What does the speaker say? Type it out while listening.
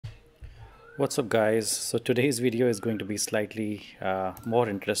What's up guys? So today's video is going to be slightly more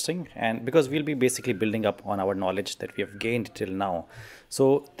interesting, and because we'll be basically building up on our knowledge that we have gained till now.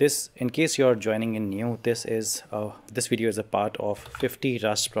 So this, in case you're joining in new, this video is a part of 50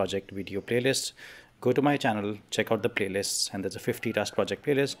 Rust project video playlist. Go to my channel, check out the playlists, and there's a 50 Rust project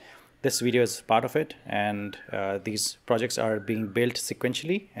playlist. This video is part of it, and these projects are being built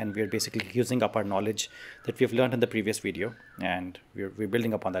sequentially, and we're basically using up our knowledge that we've learned in the previous video, and we're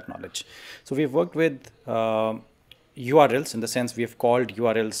building up on that knowledge. So we've worked with URLs, in the sense we have called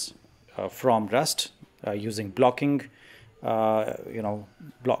URLs from Rust using blocking,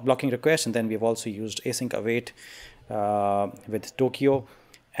 blocking requests, and then we've also used async await with Tokyo,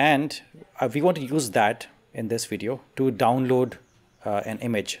 and we want to use that in this video to download an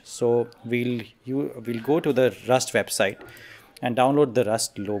image. So we'll go to the Rust website and download the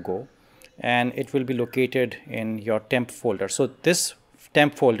Rust logo, and it will be located in your temp folder. So this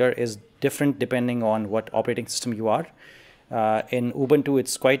temp folder is different depending on what operating system you are. In Ubuntu,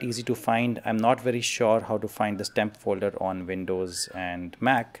 it's quite easy to find. I'm not very sure how to find this temp folder on Windows and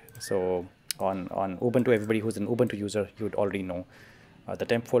Mac. So on Ubuntu, everybody who's an Ubuntu user, you would already know the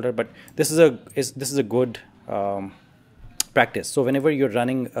temp folder. But this is a good practice. So whenever you're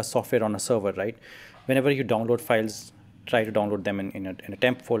running a software on a server, right, whenever you download files, try to download them in a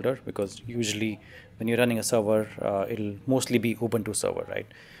temp folder, because usually when you're running a server, it'll mostly be Ubuntu server, right?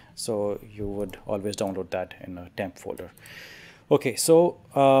 So you would always download that in a temp folder. Okay, so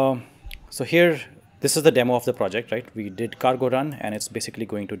here, this is the demo of the project, right? We did cargo run, and it's basically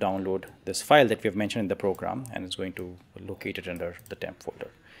going to download this file that we have mentioned in the program, and it's going to locate it under the temp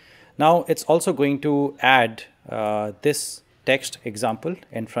folder. Now it's also going to add this text example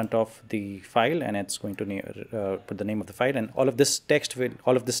in front of the file, and it's going to put the name of the file, and all of this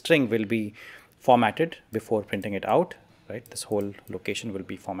string will be formatted before printing it out, right? This whole location will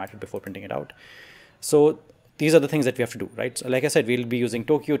be formatted before printing it out. So these are the things that we have to do, right? So like I said, we'll be using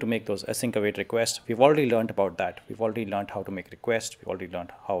Tokyo to make those async await requests. We've already learned about that. We've already learned how to make requests. We've already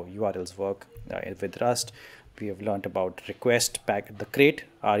learned how URLs work with Rust. We have learned about request pack, the crate,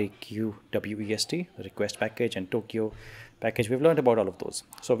 REQWEST, the request package, and Tokyo package. We've learned about all of those.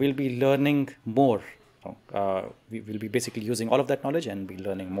 So we'll be learning more. We will be basically using all of that knowledge and be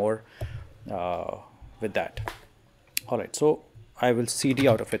learning more with that. All right, so I will CD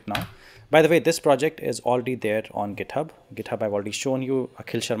out of it now. By the way, this project is already there on GitHub. GitHub, I've already shown you.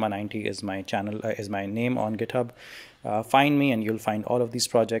 Akhil Sharma 90 is my channel, is my name on GitHub. Find me and you'll find all of these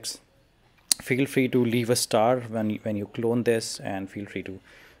projects. Feel free to leave a star when you clone this, and feel free to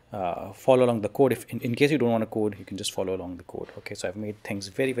follow along the code. If in case you don't want to code, you can just follow along the code. Okay, so I've made things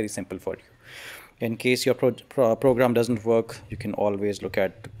very, very simple for you. In case your program doesn't work, you can always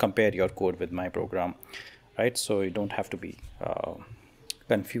compare your code with my program, right? So you don't have to be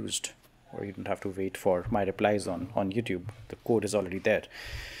confused, or you don't have to wait for my replies on YouTube. The code is already there.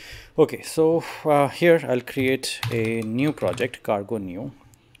 Okay, so here I'll create a new project, cargo new,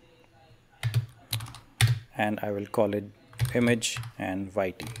 and I will call it image and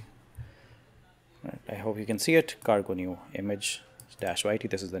YT. Right, I hope you can see it. Cargo new image dash YT.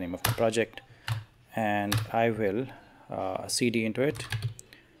 This is the name of the project, and I will CD into it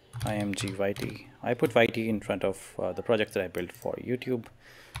img YT. I put YT in front of the project that I built for YouTube.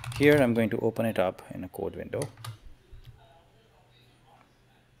 Here I'm going to open it up in a code window.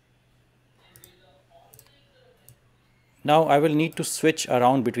 Now I will need to switch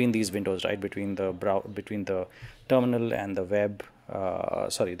around between these windows, right? Between the terminal and the web,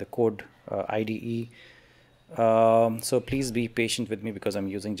 the code IDE. So please be patient with me, because I'm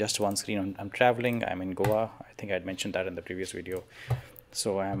using just one screen. I'm traveling. I'm in Goa. I think I'd mentioned that in the previous video.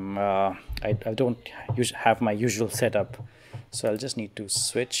 So I don't have my usual setup. So I'll just need to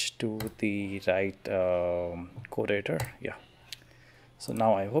switch to the right code editor. Yeah. So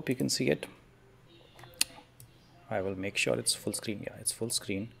now I hope you can see it. I will make sure it's full screen. Yeah, it's full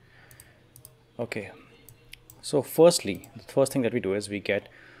screen. Okay. So firstly, the first thing that we do is we get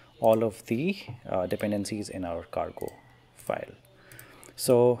all of the dependencies in our cargo file.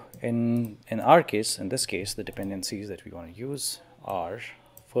 So in our case, in this case, the dependencies that we want to use are,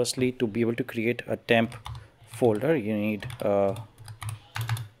 firstly, to be able to create a temp folder, you need a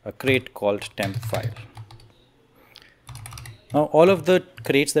crate called temp file. Now, all of the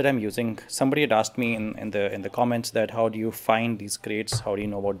crates that I'm using, somebody had asked me in the comments that how do you find these crates? How do you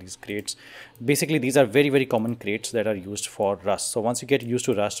know about these crates? Basically, these are very, very common crates that are used for Rust. So once you get used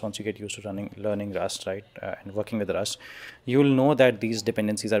to Rust, once you get used to learning Rust, right, and working with Rust, you will know that these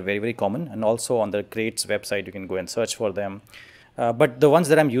dependencies are very, very common. And also on the crates website, you can go and search for them. but the ones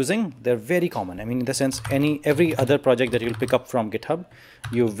that I'm using, they're very common. I mean, in the sense, every other project that you'll pick up from GitHub,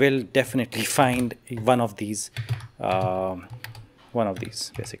 you will definitely find one of these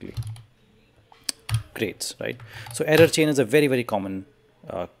basically crates, right? So error chain is a very, very common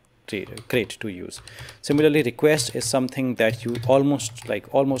crate to use. Similarly, request is something that you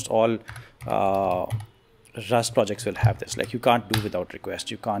almost all Rust projects will have this. Like, you can't do without request.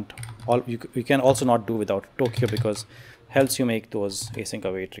 You can also not do without Tokio, because helps you make those async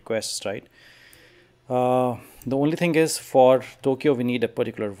await requests, right? The only thing is, for Tokio we need a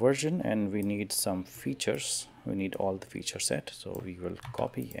particular version and we need some features. We need all the feature set, so we will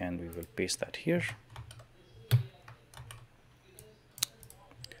copy and we will paste that here.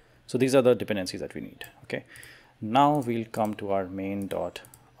 So these are the dependencies that we need. Okay, now we'll come to our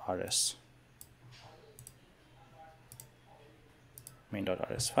main.rs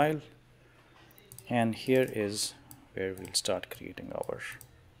file, and here is where we'll start creating our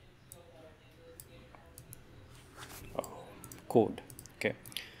code. Okay,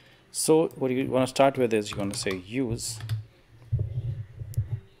 so what you want to start with is, you're going to say use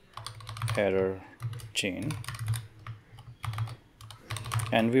error chain,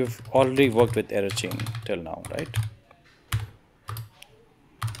 and we've already worked with error chain till now, right?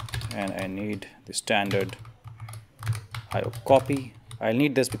 And I need the standard IO copy. I'll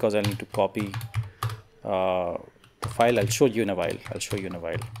need this because I'll need to copy the file. I'll show you in a while.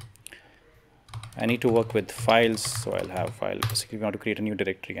 I need to work with files, so I'll have file. Basically, we want to create a new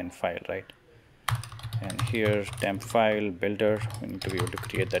directory and file, right? And here, temp file builder, we need to be able to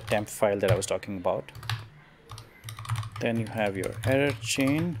create that temp file that I was talking about. Then you have your error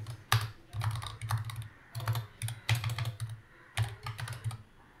chain.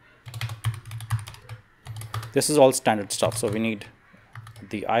 This is all standard stuff, so we need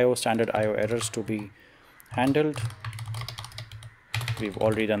the standard IO errors to be handled. We've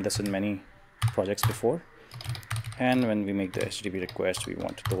already done this in many projects before, and when we make the HTTP request, we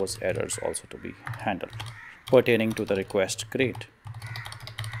want those errors also to be handled pertaining to the request crate.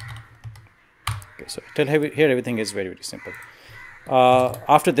 Okay, so till here everything is very, very simple.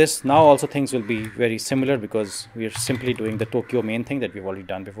 After this, now also things will be very similar, because we are simply doing the Tokio main thing that we've already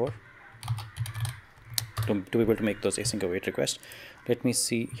done before to be able to make those async await requests. Let me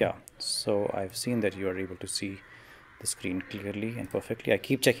see. Yeah, so I've seen that you are able to see the screen clearly and perfectly. I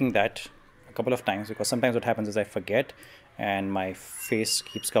keep checking that a couple of times, because sometimes what happens is I forget and my face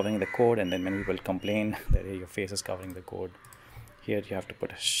keeps covering the code, and then many people complain that, hey, your face is covering the code. Here you have to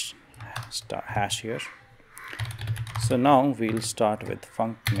put a hash here. So now we'll start with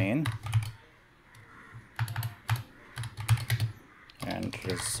func main and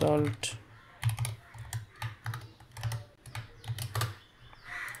result.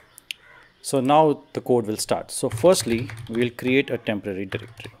 So now the code will start. So firstly, we'll create a temporary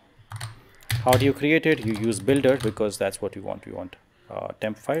directory. How do you create it? You use builder, because that's what we want. We want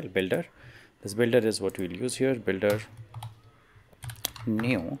temp file builder. This builder is what we'll use here. Builder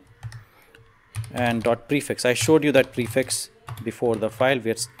new and dot prefix. I showed you that prefix before the file.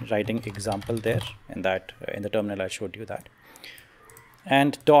 We are writing example there, and that in the terminal I showed you that.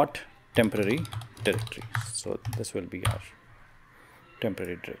 And dot temporary directory. So this will be our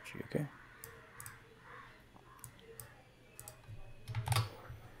temporary directory. Okay.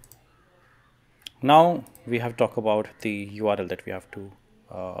 Now we have to talk about the URL that we have to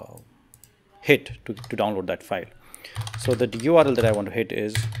hit to download that file. So the URL that I want to hit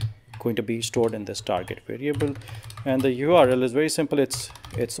is going to be stored in this target variable, and the URL is very simple. It's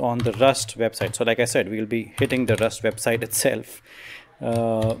on the Rust website. So like I said, we'll be hitting the Rust website itself.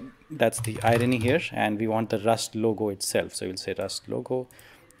 That's the irony here, and we want the Rust logo itself. So we'll say Rust logo,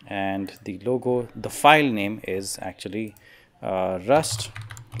 and the logo, the file name is actually Rust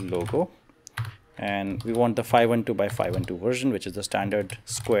logo. And we want the 512 by 512 version, which is the standard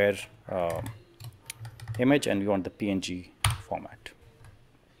square image, and we want the PNG format.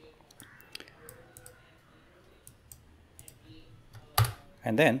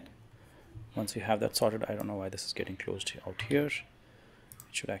 And then once you have that sorted, I don't know why this is getting closed out here. It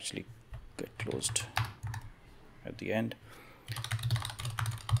should actually get closed at the end.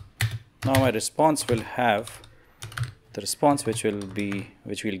 Now my response will have the response which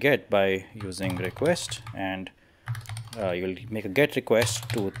we'll get by using request, and you'll make a get request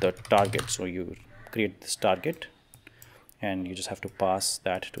to the target. So you create this target, and you just have to pass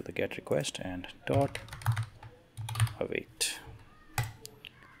that to the get request and dot await,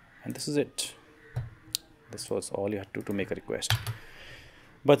 and this is it. This was all you had to make a request.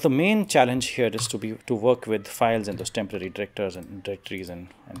 But the main challenge here is to work with files and those temporary directories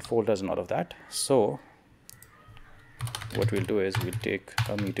and folders and all of that. So what we'll do is we'll take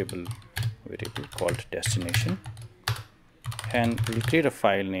a mutable variable called destination, and we'll create a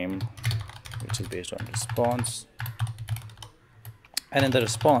file name which is based on response. And in the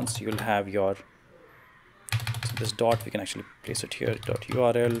response, you'll have your, so this dot, we can actually place it here, dot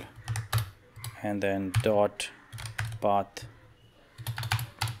URL, and then dot path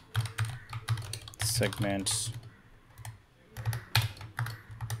segments,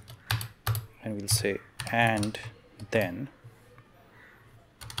 and we'll say and then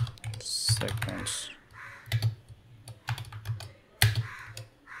segments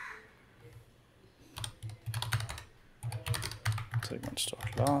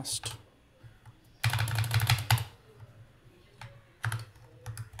dot last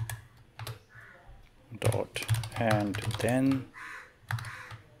dot and then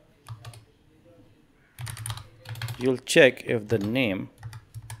you'll check if the name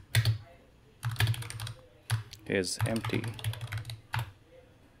is empty.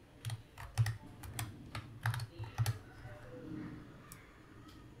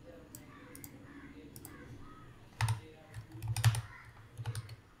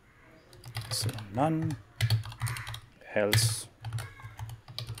 So none, else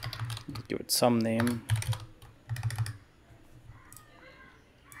give it some name,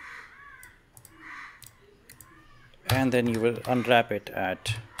 and then you will unwrap it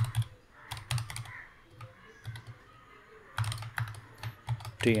at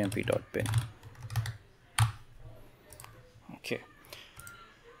tmp.bin. Okay,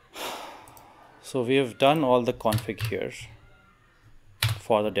 so we have done all the config here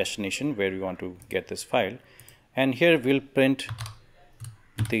for the destination where we want to get this file, and here we'll print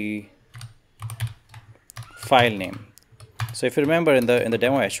the file name. So if you remember in the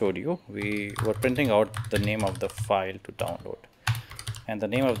demo I showed you, we were printing out the name of the file to download, and the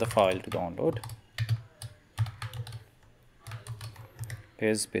name of the file to download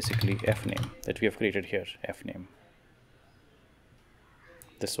is basically fname that we have created here, fname,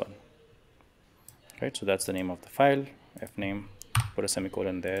 this one, right? So that's the name of the file, fname. Put a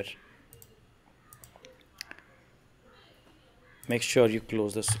semicolon there. Make sure you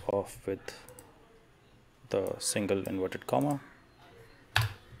close this off with the single inverted comma.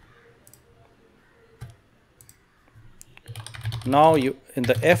 Now you, in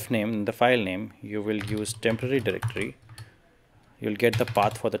the fname, in the file name, you will use temporary directory. You'll get the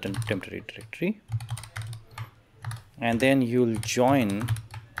path for the temporary directory, and then you'll join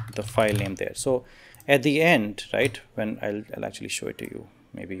the file name there. So at the end, right, when I'll actually show it to you,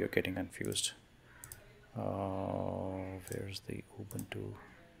 maybe you're getting confused. Where's the Ubuntu?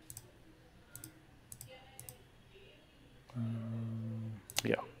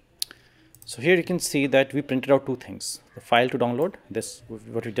 Yeah, so here you can see that we printed out two things: the file to download, this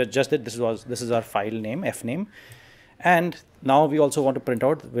what we just did, this is our file name, fname, and now we also want to print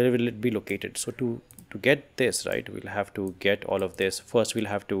out where will it be located. So to get this, right, we'll have to get all of this. First we'll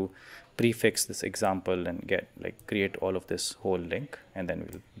have to prefix this example and create all of this whole link, and then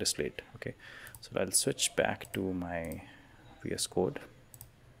we'll display it. Okay, so I'll switch back to my VS Code.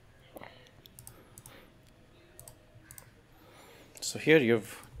 So here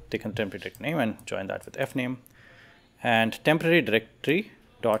you've taken temporary directory name and joined that with fname, and temporary directory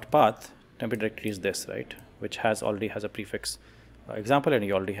dot path. Temporary directory is this, right, which already has a prefix example, and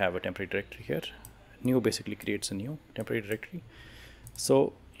you already have a temporary directory here. New basically creates a new temporary directory.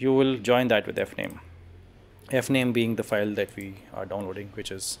 So you will join that with fname. Fname being the file that we are downloading,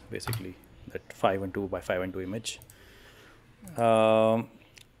 which is basically that 512 by 512 image. Now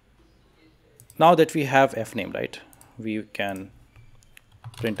that we have fname, right, we can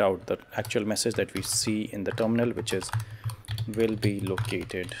print out the actual message that we see in the terminal, which is file will be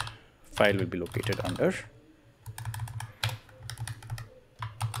located under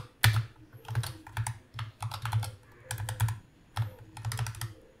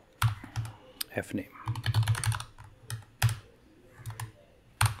fname.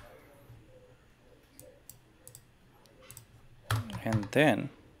 And then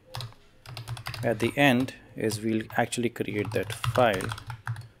at the end is we'll actually create that file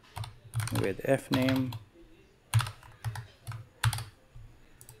with fname,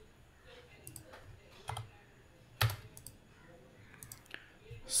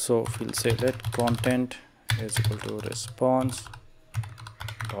 so we'll say let content is equal to response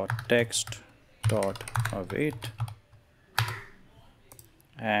dot text dot await,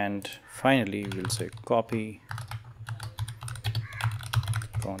 and finally we'll say copy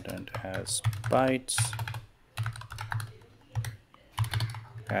content as bytes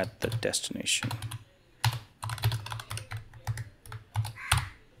at the destination.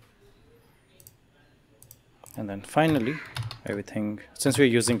 And then finally, everything, since we're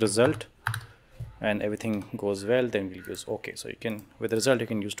using result and everything goes well, then we'll use OK. So you can, with result, you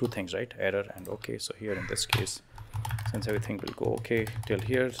can use two things, right? Error and OK. So here in this case, since everything will go OK till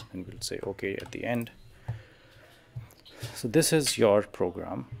here, and we'll say OK at the end. So this is your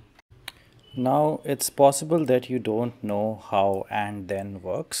program. Now it's possible that you don't know how and then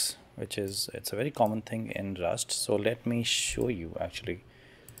works, it's a very common thing in Rust. So let me show you actually,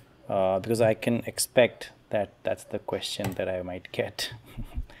 because I can expect that that's the question that I might get.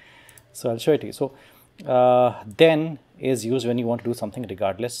 So I'll show it to you. So then is used when you want to do something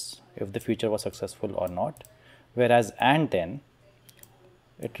regardless if the feature was successful or not, whereas and then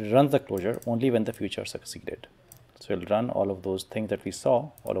it runs the closure only when the feature succeeded. So it'll run all of those things that we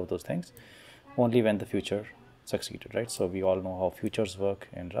saw, all of those things, only when the feature succeeded, right? So we all know how futures work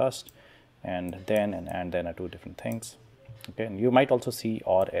in Rust, and then and then are two different things. Okay, and you might also see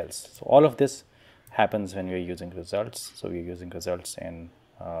or else. So all of this happens when we're using results. So we're using results in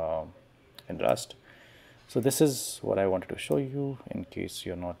Rust. So this is what I wanted to show you in case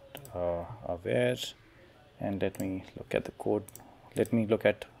you're not aware. And let me look at the code. Let me look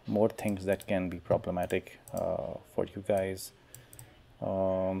at more things that can be problematic for you guys.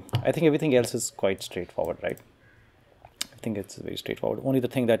 I think everything else is quite straightforward, right? I think it's very straightforward. Only the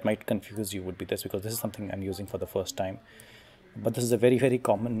thing that might confuse you would be this, because this is something I'm using for the first time. But this is a very, very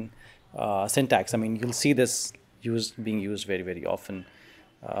common syntax. I mean, you'll see this being used very, very often.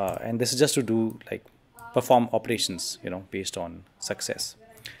 And this is just to do like perform operations, you know, based on success.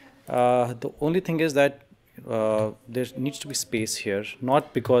 The only thing is that there needs to be space here,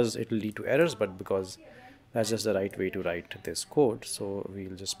 not because it will lead to errors, but because that's just the right way to write this code. So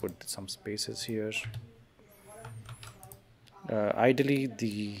we'll just put some spaces here. Ideally,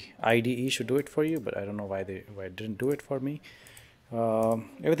 the IDE should do it for you, but I don't know why it didn't do it for me.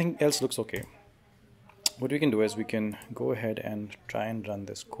 Everything else looks okay. What we can do is we can go ahead and try and run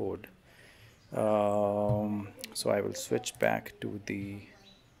this code. So I will switch back to the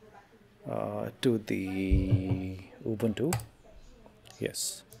Ubuntu.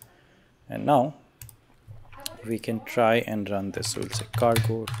 Yes, and now we can try and run this. So we'll say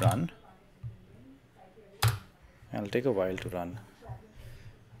cargo run, and it'll take a while to run.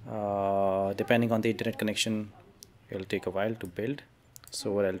 Depending on the internet connection, it'll take a while to build.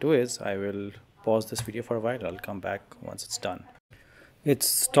 So what I'll do is I will pause this video for a while. I'll come back once it's done. It's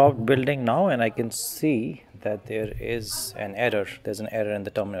stopped building now, and I can see that there is an error. There's an error in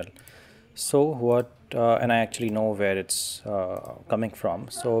the terminal. So what, and I actually know where it's coming from.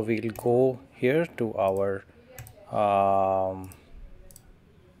 So we'll go here to our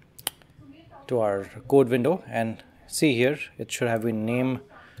code window, and see here it should have been name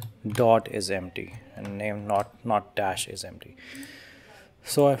dot is empty and name not dash is empty.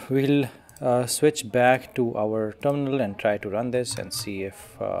 So we'll switch back to our terminal and try to run this and see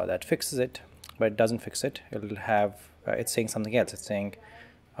if that fixes it, but it doesn't fix it. It'll have it's saying something else. It's saying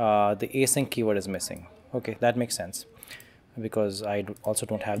the async keyword is missing. Okay, that makes sense, because I also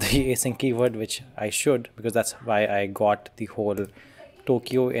don't have the async keyword, which I should, because that's why I got the whole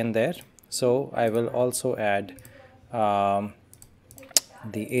Tokyo in there. So I will also add the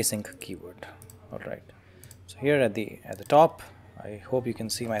async keyword. All right, so here at the top, I hope you can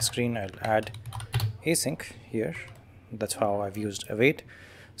see my screen. I'll add async here. That's how I've used await.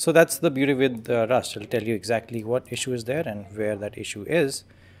 So that's the beauty with Rust. It'll tell you exactly what issue is there and where that issue is.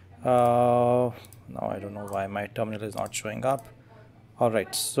 Now I don't know why my terminal is not showing up. All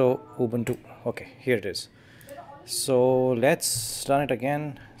right, so Ubuntu. Okay, here it is. So let's run it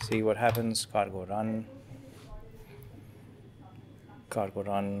again, see what happens. Cargo run.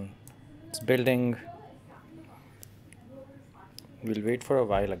 It's building. We'll wait for a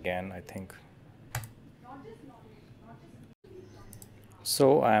while again, I think.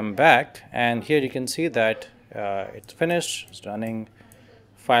 So I'm back, and here you can see that it's finished, it's running,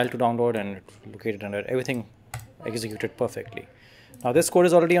 file to download, and it's located under everything executed perfectly. Now this code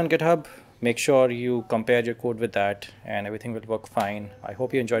is already on GitHub. Make sure you compare your code with that, and everything will work fine. I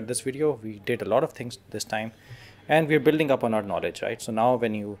hope you enjoyed this video. We did a lot of things this time, and we're building up on our knowledge, right? So now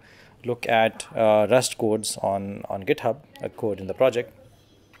when you look at Rust codes on GitHub, a code in the project,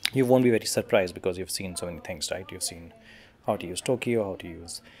 you won't be very surprised, because you've seen so many things, right? You've seen how to use Tokyo, how to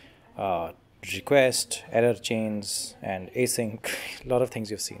use request, error chains, and async. A lot of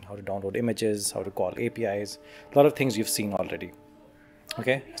things you've seen. How to download images, how to call APIs. A lot of things you've seen already.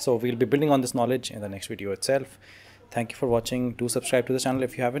 Okay, so we'll be building on this knowledge in the next video itself. Thank you for watching. Do subscribe to the channel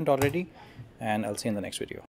if you haven't already, and I'll see you in the next video.